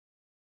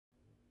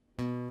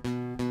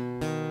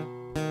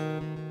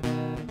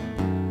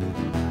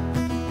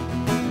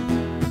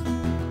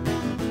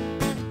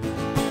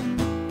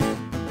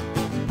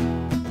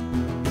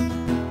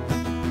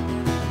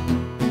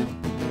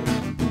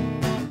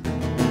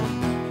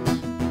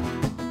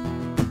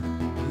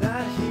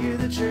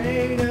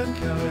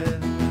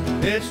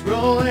It's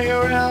rolling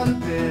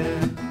around the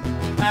bend.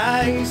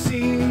 I ain't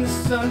seen the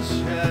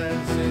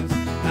sunshine since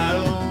I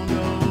don't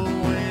know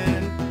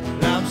when.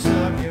 But I'm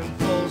stuck in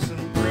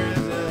Folsom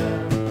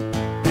prison,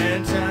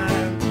 and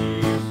time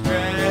keeps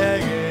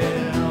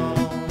dragging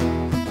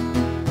on.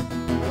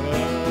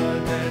 But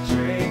that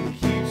train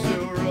keeps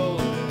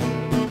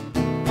a-rolling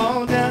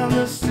all down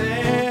the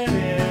sand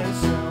and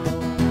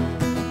stone.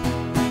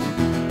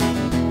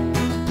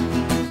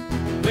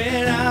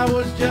 When I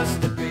was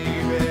just a baby,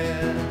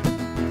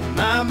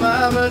 my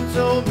mama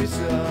told me,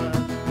 son,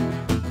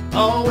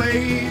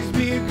 always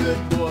be a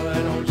good boy,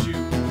 don't you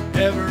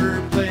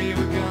ever play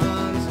with